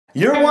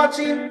You're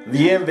watching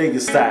the In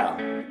Vegas Style.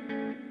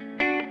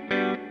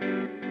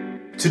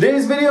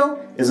 Today's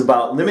video is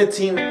about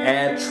limiting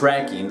ad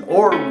tracking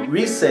or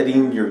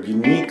resetting your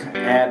unique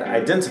ad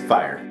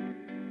identifier.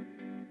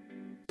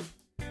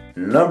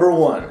 Number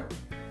 1.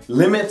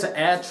 Limit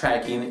ad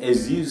tracking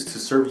is used to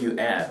serve you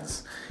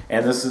ads,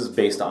 and this is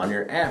based on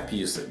your app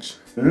usage.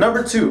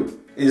 Number 2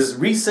 is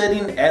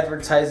resetting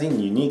advertising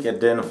unique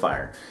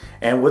identifier,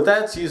 and what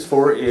that's used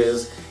for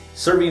is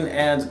serving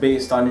ads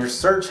based on your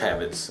search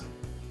habits.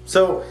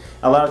 So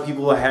a lot of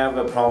people have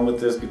a problem with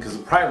this because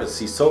of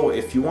privacy. So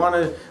if you want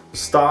to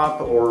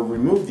stop or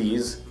remove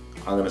these,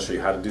 I'm going to show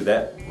you how to do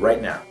that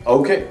right now.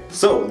 Okay,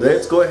 so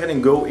let's go ahead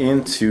and go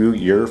into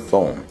your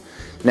phone.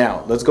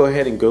 Now let's go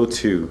ahead and go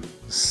to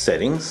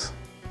settings.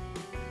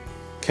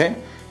 Okay,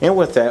 and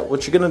with that,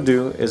 what you're going to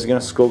do is you're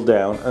going to scroll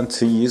down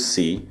until you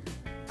see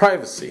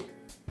privacy.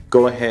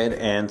 Go ahead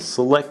and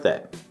select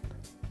that.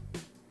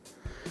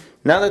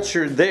 Now that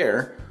you're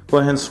there, go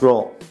ahead and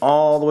scroll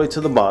all the way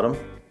to the bottom.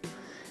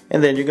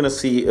 And then you're going to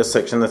see a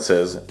section that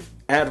says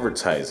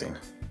advertising.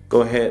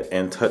 Go ahead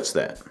and touch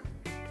that.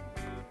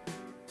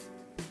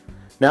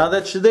 Now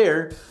that you're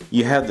there,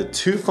 you have the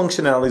two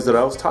functionalities that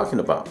I was talking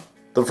about.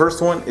 The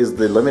first one is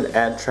the limit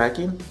ad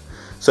tracking.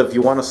 So if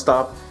you want to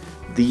stop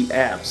the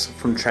apps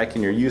from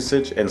tracking your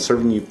usage and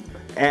serving you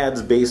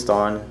ads based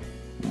on,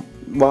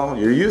 well,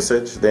 your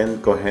usage,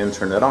 then go ahead and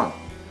turn that on.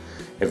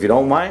 If you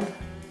don't mind,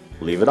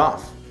 leave it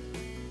off.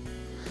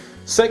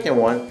 Second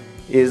one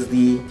is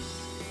the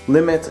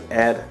limit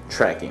ad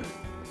tracking.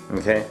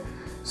 Okay,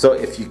 so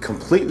if you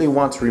completely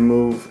want to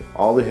remove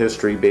all the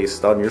history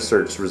based on your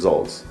search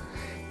results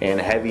and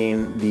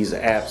having these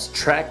apps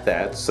track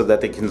that so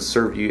that they can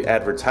serve you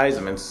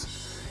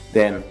advertisements,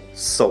 then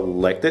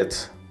select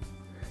it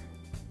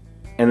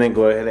and then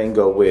go ahead and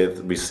go with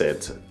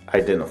reset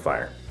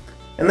identifier.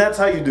 And that's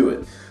how you do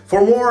it.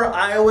 For more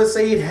iOS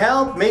 8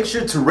 help, make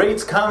sure to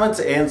rate, comment,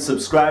 and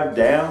subscribe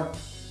down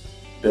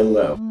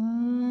below.